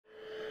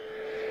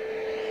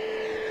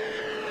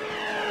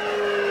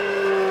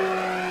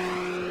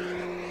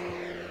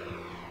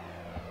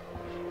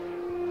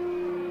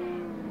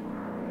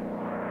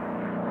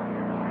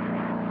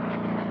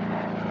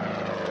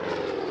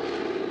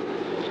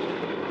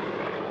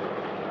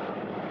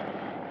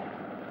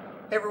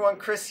Hey everyone,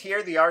 Chris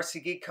here, the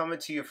RC Geek, coming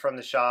to you from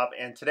the shop,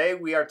 and today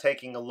we are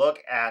taking a look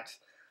at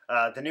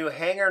the new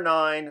Hangar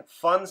 9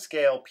 Fun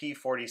Scale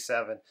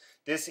P-47.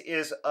 This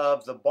is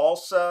of the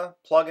balsa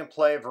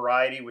plug-and-play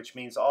variety, which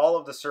means all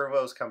of the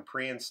servos come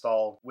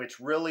pre-installed, which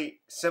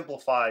really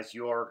simplifies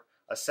your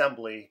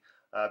assembly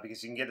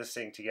because you can get this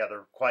thing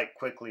together quite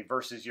quickly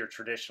versus your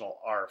traditional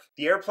ARF.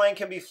 The airplane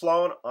can be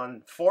flown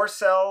on 4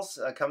 cells,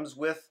 comes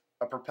with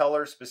a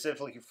propeller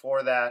specifically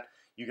for that.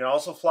 You can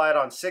also fly it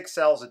on 6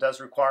 cells. It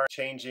does require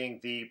changing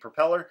the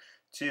propeller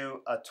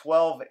to a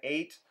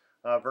 12/8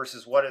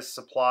 versus what is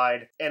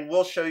supplied, and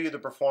we'll show you the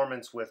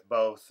performance with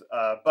both.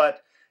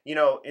 But you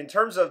know, in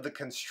terms of the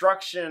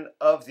construction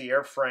of the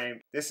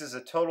airframe, this is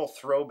a total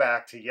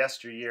throwback to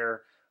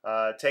yesteryear.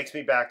 It takes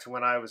me back to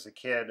when I was a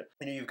kid.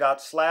 And you've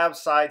got slab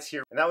sides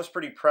here, and that was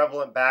pretty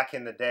prevalent back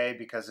in the day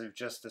because of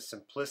just the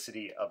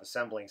simplicity of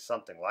assembling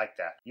something like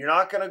that. You're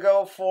not going to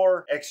go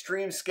for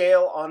extreme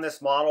scale on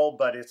this model,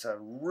 but it's a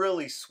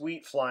really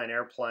sweet flying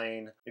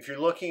airplane. If you're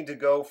looking to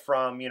go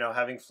from, you know,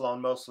 having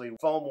flown mostly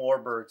foam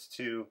warbirds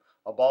to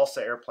a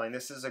balsa airplane,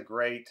 this is a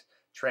great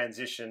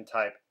transition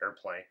type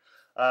airplane.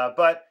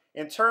 But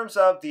in terms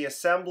of the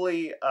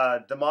assembly,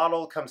 the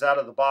model comes out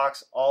of the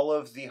box. All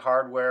of the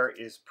hardware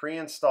is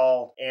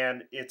pre-installed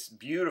and it's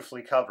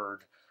beautifully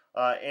covered.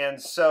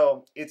 And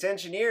so it's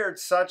engineered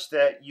such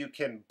that you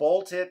can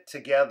bolt it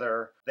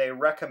together. They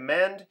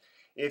recommend,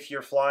 if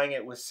you're flying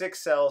it with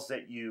 6 cells,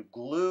 that you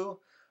glue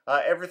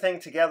everything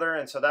together.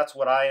 And so that's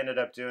what I ended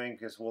up doing,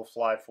 because we'll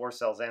fly 4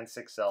 cells and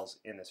 6 cells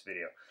in this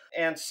video.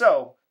 And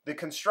so the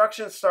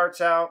construction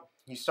starts out.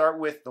 You start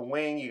with the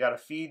wing. You got to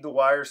feed the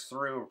wires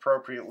through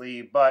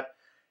appropriately, but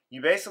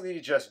you basically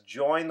just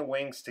join the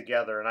wings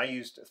together. And I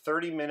used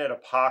 30-minute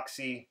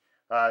epoxy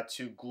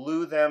to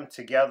glue them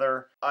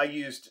together. I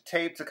used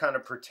tape to kind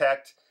of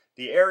protect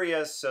the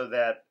areas so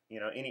that, you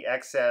know, any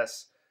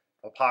excess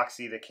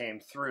epoxy that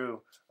came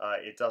through,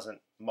 it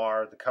doesn't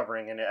mar the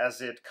covering. And as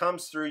it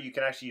comes through, you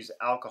can actually use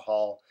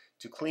alcohol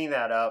to clean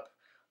that up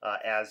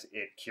as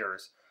it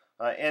cures.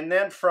 And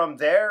then from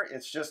there,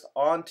 it's just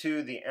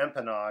onto the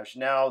empennage.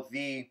 Now,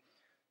 the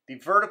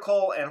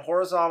vertical and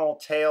horizontal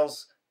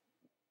tails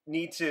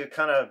need to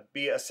kind of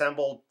be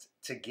assembled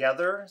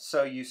together.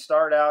 So you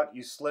start out,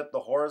 you slip the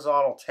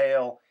horizontal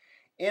tail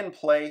in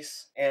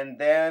place, and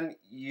then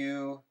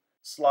you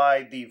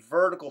slide the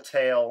vertical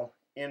tail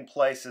in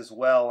place as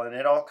well, and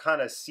it all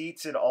kind of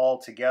seats it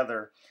all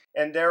together.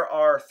 And there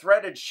are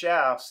threaded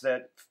shafts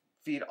that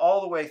feed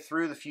all the way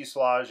through the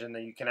fuselage, and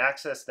then you can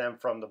access them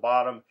from the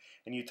bottom,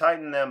 and you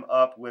tighten them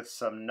up with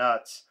some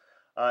nuts.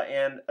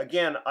 And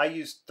again, I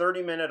used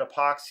 30-minute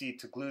epoxy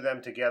to glue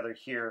them together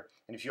here.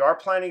 And if you are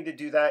planning to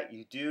do that,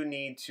 you do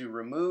need to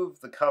remove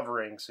the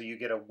covering so you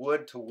get a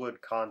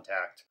wood-to-wood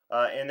contact.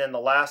 And then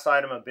the last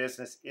item of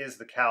business is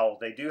the cowl.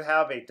 They do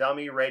have a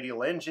dummy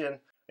radial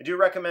engine. I do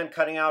recommend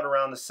cutting out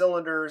around the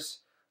cylinders.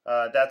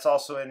 That's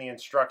also in the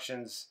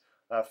instructions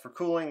for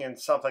cooling and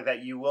stuff like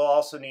that. You will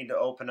also need to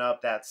open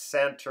up that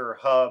center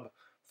hub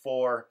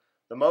for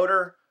the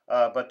motor,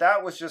 but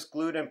that was just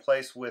glued in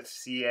place with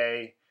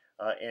CA,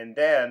 and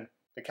then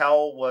the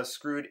cowl was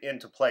screwed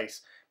into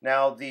place.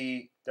 Now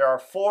there are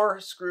 4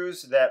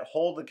 screws that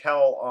hold the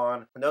cowl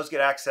on, and those get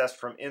accessed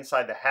from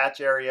inside the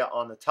hatch area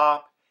on the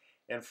top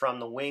and from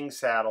the wing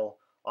saddle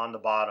on the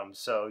bottom.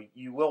 So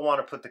you will want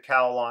to put the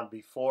cowl on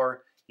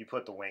before you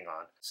put the wing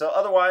on. So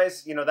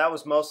otherwise, you know, that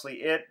was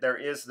mostly it. There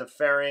is the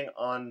fairing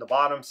on the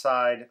bottom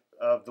side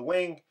of the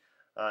wing,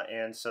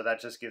 and so that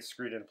just gets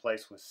screwed in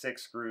place with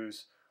 6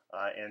 screws.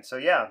 And so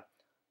yeah,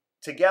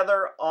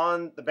 together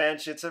on the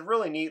bench, it's a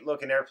really neat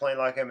looking airplane.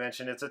 Like I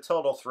mentioned, it's a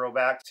total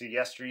throwback to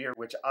yesteryear,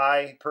 which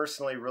I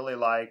personally really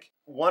like.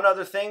 One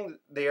other thing,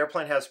 the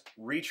airplane has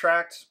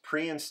retracts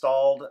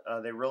pre-installed.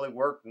 They really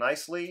work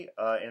nicely,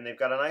 and they've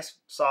got a nice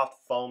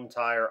soft foam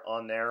tire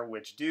on there,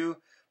 which do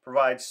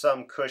provide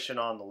some cushion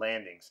on the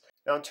landings.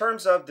 Now, in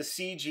terms of the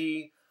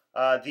CG,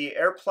 the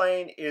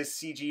airplane is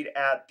CG'd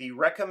at the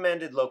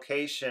recommended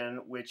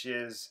location, which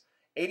is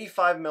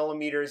 85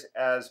 millimeters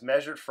as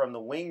measured from the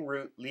wing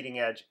root leading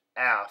edge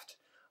aft.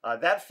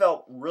 That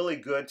felt really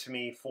good to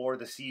me for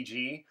the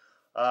CG,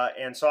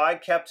 and so I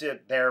kept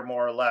it there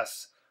more or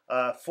less.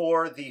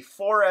 For the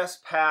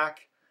 4S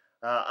pack,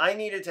 I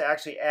needed to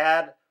actually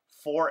add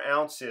 4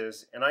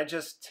 ounces, and I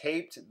just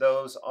taped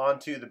those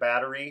onto the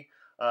battery,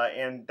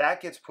 and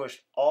that gets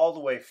pushed all the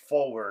way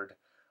forward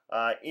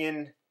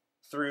in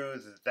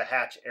through the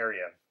hatch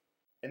area.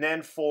 And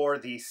then for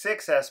the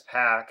 6S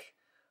pack,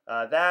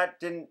 that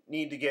didn't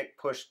need to get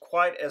pushed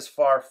quite as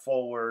far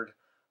forward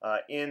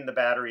in the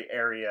battery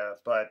area,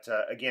 but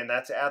again,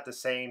 that's at the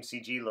same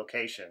CG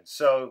location.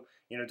 So,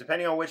 you know,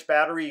 depending on which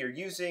battery you're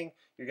using,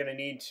 you're going to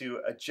need to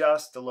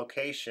adjust the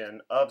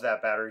location of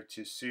that battery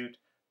to suit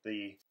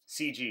the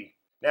CG.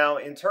 Now,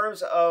 in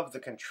terms of the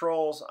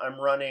controls,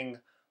 I'm running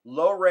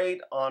low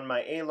rate on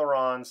my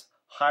ailerons,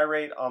 high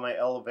rate on my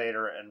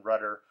elevator and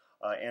rudder,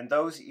 and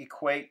those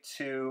equate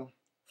to,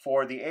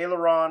 for the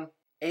aileron,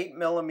 8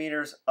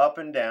 millimeters up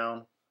and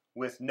down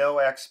with no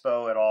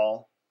expo at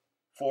all.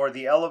 For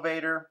the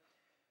elevator,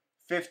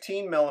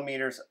 15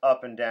 millimeters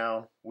up and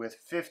down with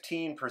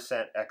 15%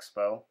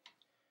 expo.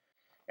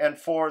 And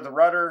for the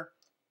rudder,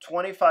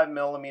 25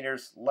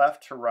 millimeters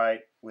left to right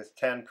with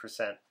 10%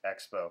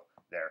 expo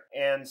there.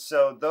 And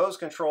so those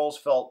controls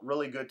felt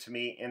really good to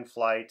me in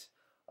flight,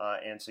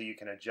 and so you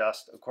can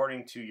adjust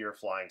according to your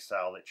flying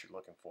style that you're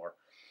looking for.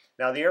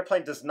 Now the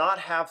airplane does not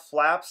have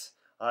flaps.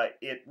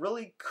 It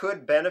really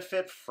could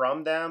benefit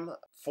from them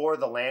for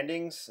the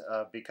landings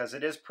because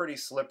it is pretty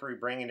slippery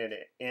bringing it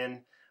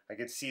in. I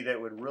could see that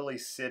it would really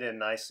sit in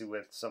nicely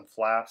with some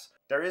flaps.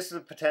 There is the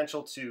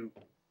potential to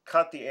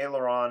cut the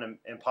aileron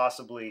and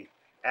possibly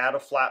add a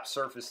flap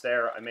surface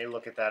there. I may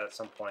look at that at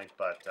some point,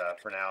 but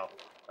for now,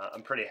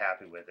 I'm pretty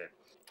happy with it.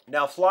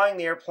 Now, flying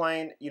the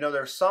airplane, you know,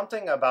 there's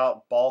something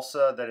about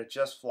balsa that it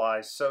just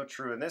flies so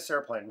true, and this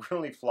airplane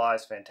really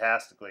flies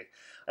fantastically.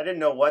 I didn't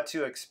know what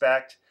to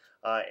expect,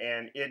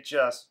 and it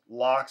just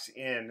locks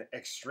in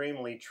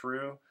extremely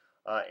true.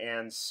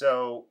 And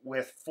so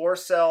with 4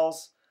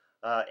 cells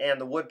and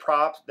the wood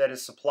prop that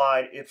is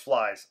supplied, it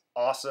flies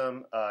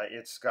awesome.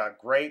 It's got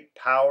great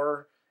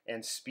power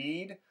and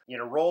speed. You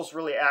know, rolls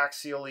really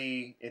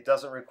axially. It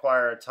doesn't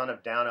require a ton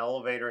of down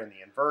elevator in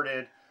the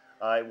inverted.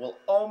 It will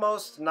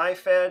almost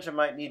knife edge. I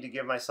might need to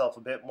give myself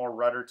a bit more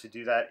rudder to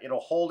do that. It'll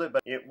hold it,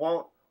 but it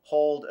won't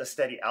hold a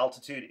steady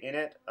altitude in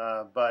it.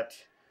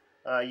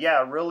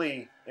 Yeah,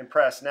 really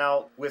impressed.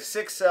 Now, with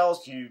 6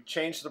 cells, you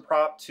change the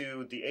prop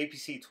to the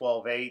APC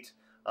 12.8,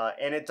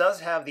 and it does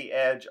have the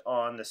edge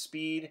on the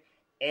speed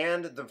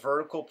and the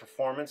vertical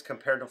performance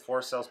compared to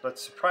 4 cells, but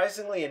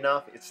surprisingly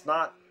enough, it's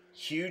not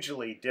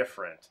hugely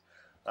different.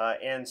 But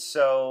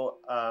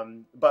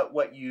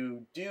what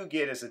you do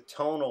get is a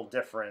tonal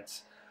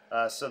difference.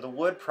 So the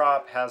wood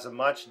prop has a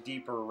much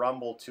deeper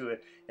rumble to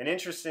it, and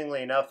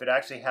interestingly enough, it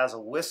actually has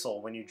a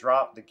whistle when you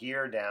drop the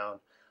gear down,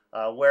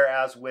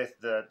 whereas with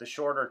the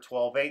shorter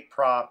 12.8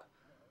 prop,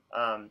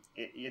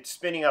 it's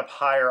spinning up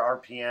higher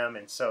RPM,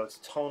 and so it's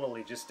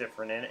tonally just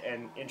different.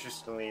 And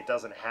interestingly, it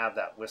doesn't have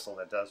that whistle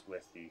that does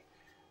with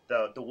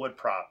the wood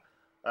prop.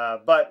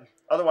 But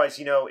otherwise,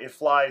 you know, it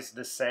flies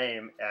the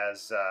same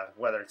as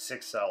whether it's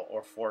 6 cell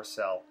or 4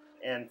 cell.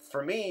 And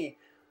for me,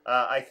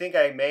 I think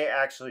I may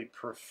actually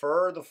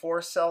prefer the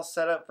 4 cell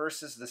setup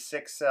versus the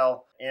 6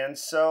 cell. And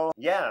so,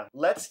 yeah,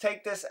 let's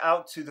take this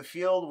out to the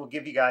field. We'll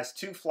give you guys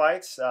 2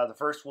 flights. The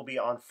first will be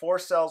on 4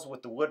 cells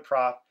with the wood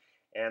prop,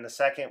 and the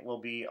second will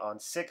be on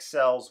 6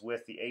 cells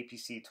with the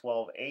APC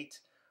 12.8.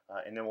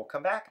 And then we'll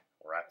come back,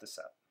 we'll wrap this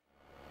up.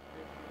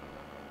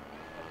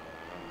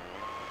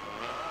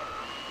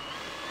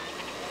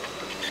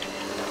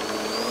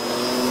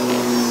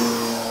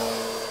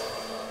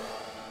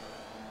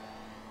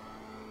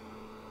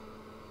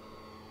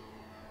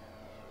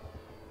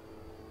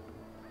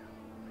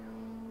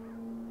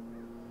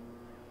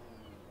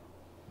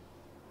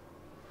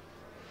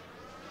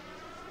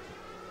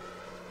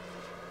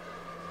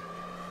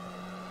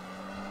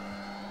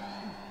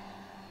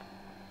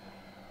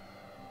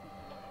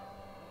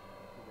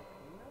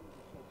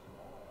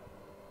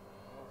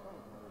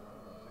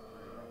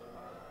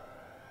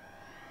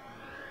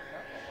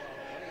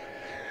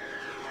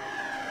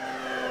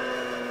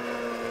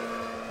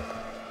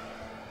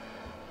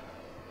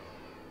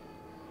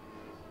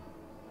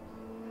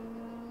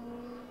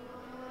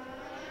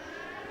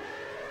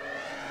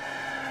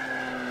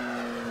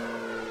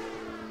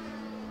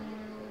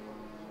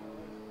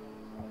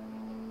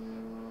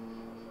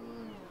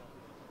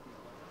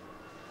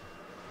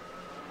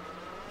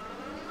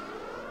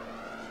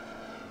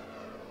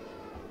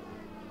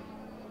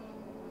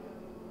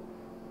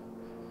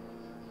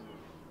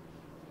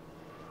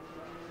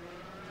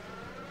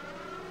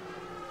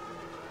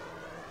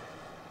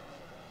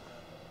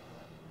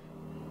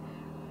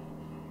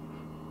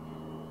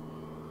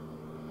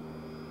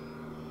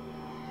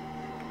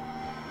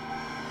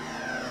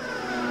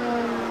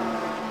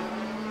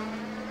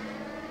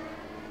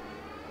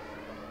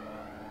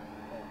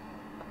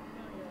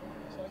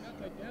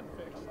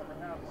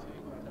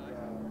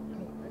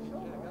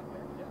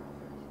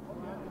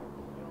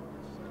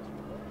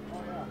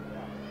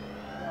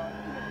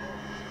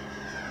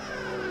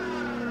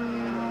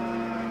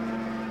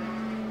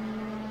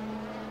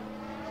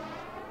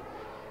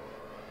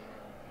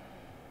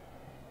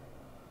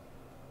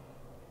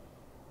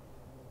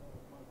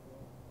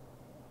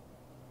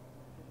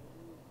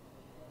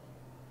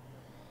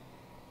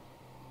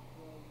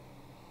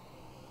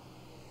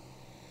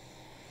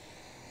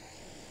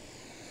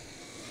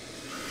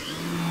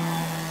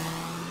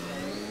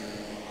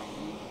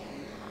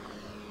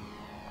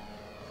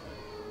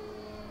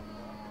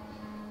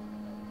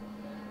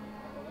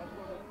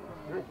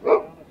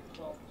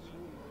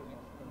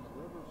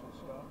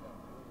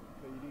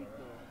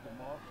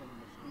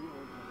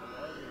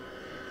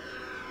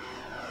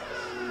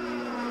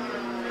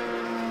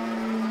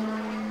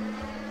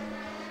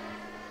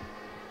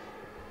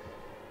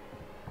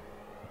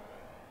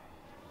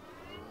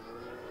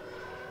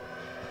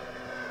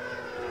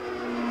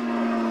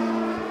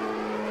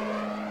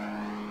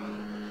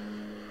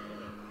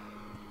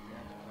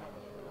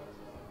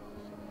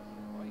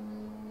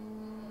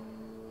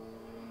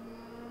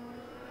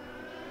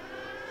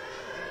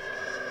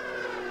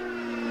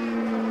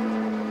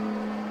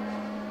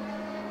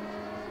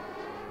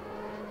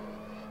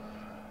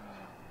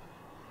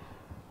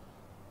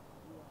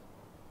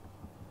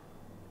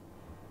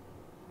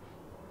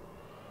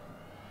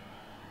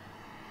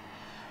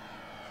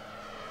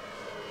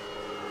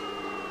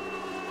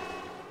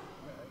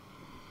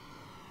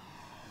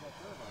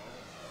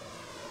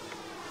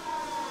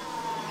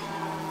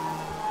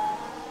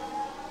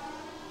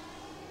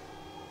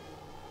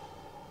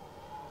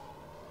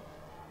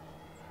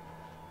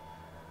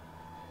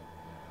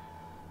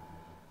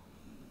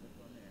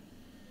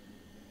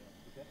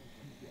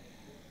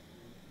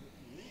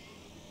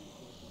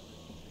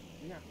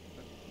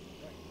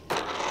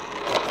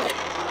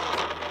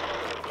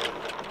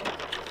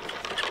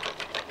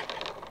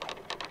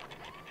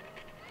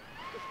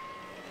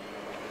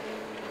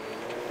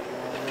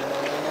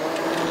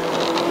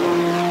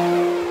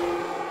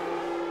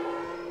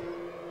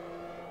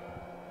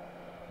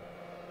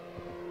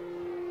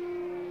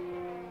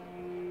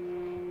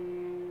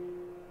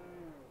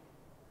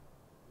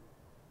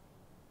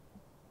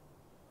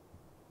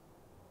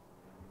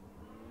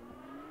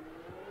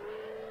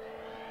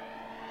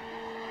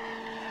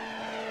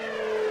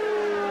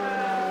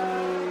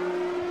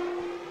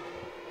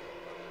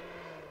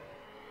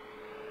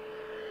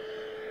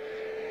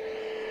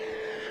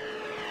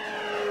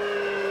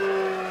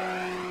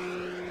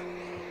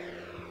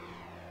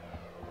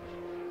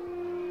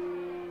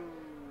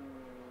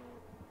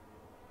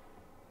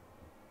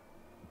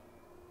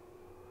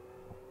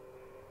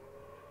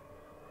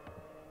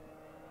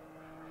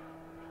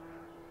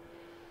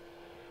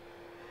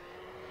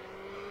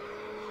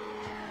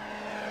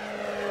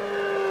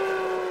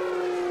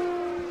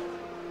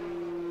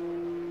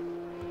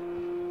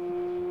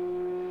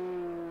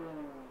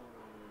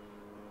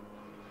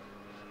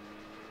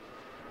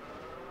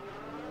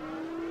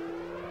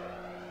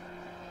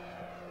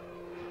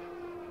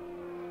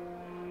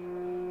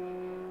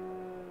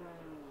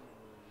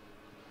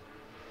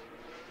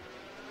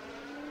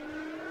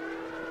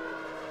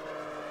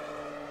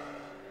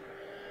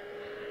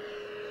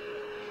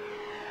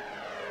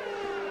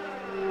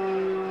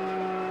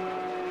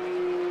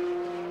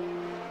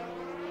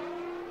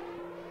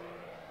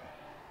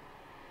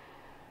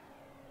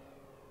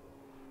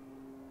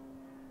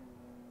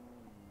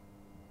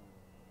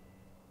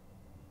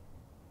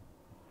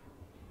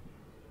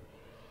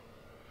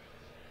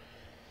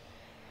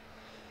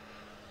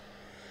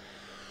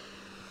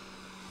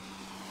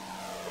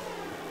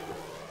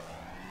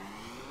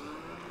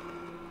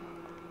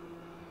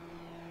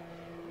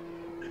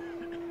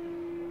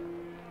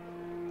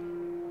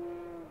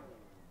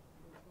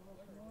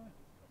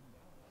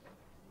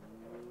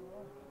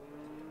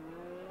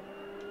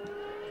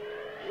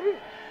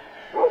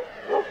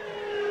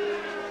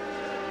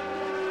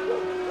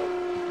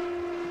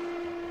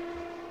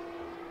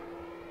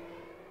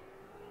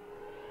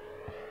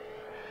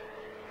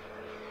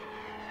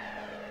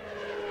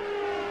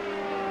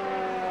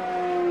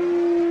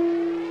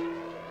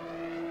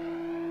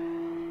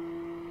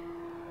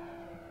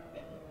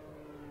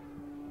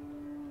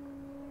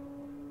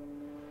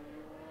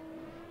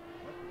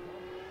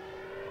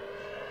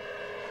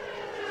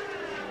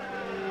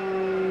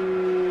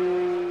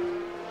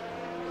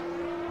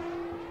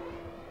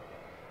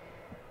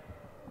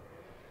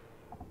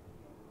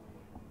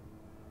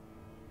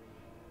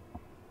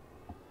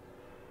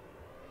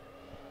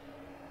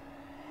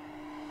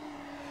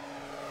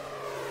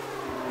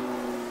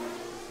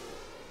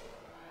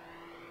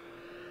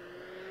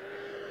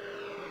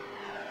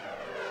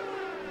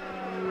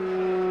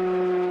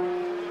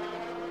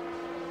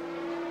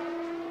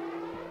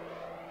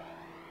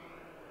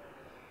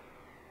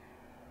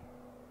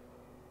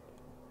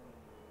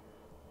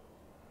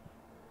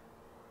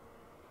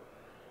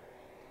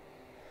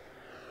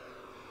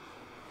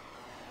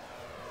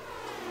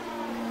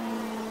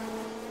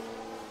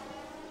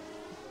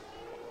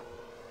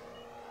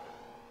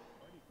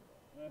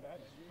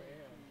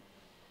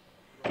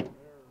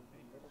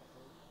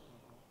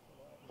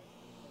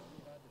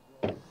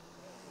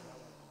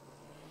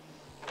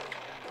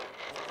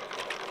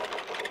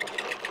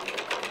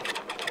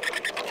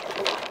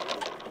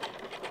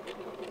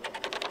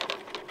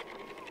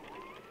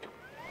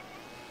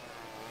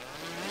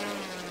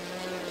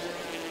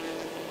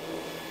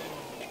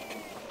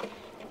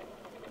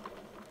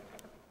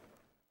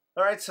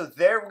 All right, so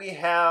there we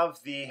have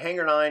the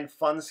Hangar 9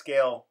 Fun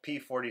Scale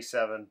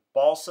P-47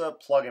 balsa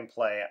plug and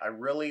play. I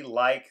really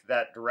like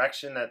that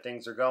direction that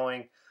things are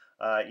going.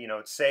 You know,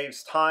 it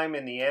saves time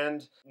in the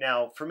end.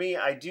 Now, for me,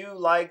 I do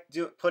like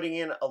putting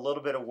in a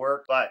little bit of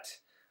work, but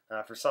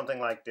for something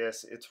like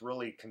this, it's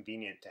really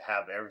convenient to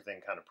have everything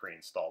kind of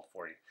pre-installed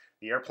for you.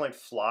 The airplane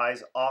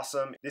flies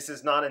awesome. This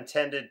is not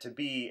intended to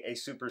be a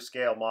super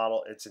scale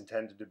model. It's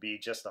intended to be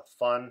just a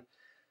fun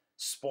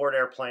sport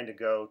airplane to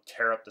go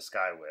tear up the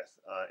sky with.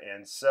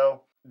 And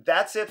so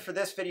that's it for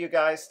this video,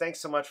 guys.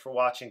 Thanks so much for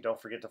watching.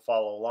 Don't forget to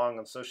follow along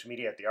on social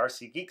media at the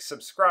RC Geek.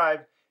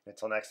 Subscribe.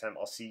 Until next time,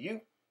 I'll see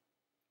you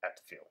at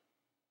the field.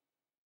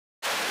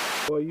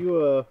 Well,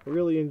 you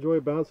really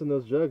enjoy bouncing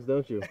those jugs,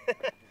 don't you?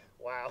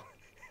 Wow.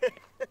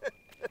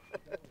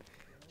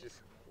 Just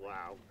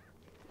wow.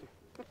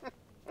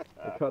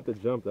 I caught the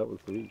jump. That was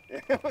sweet.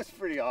 It was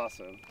pretty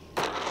awesome.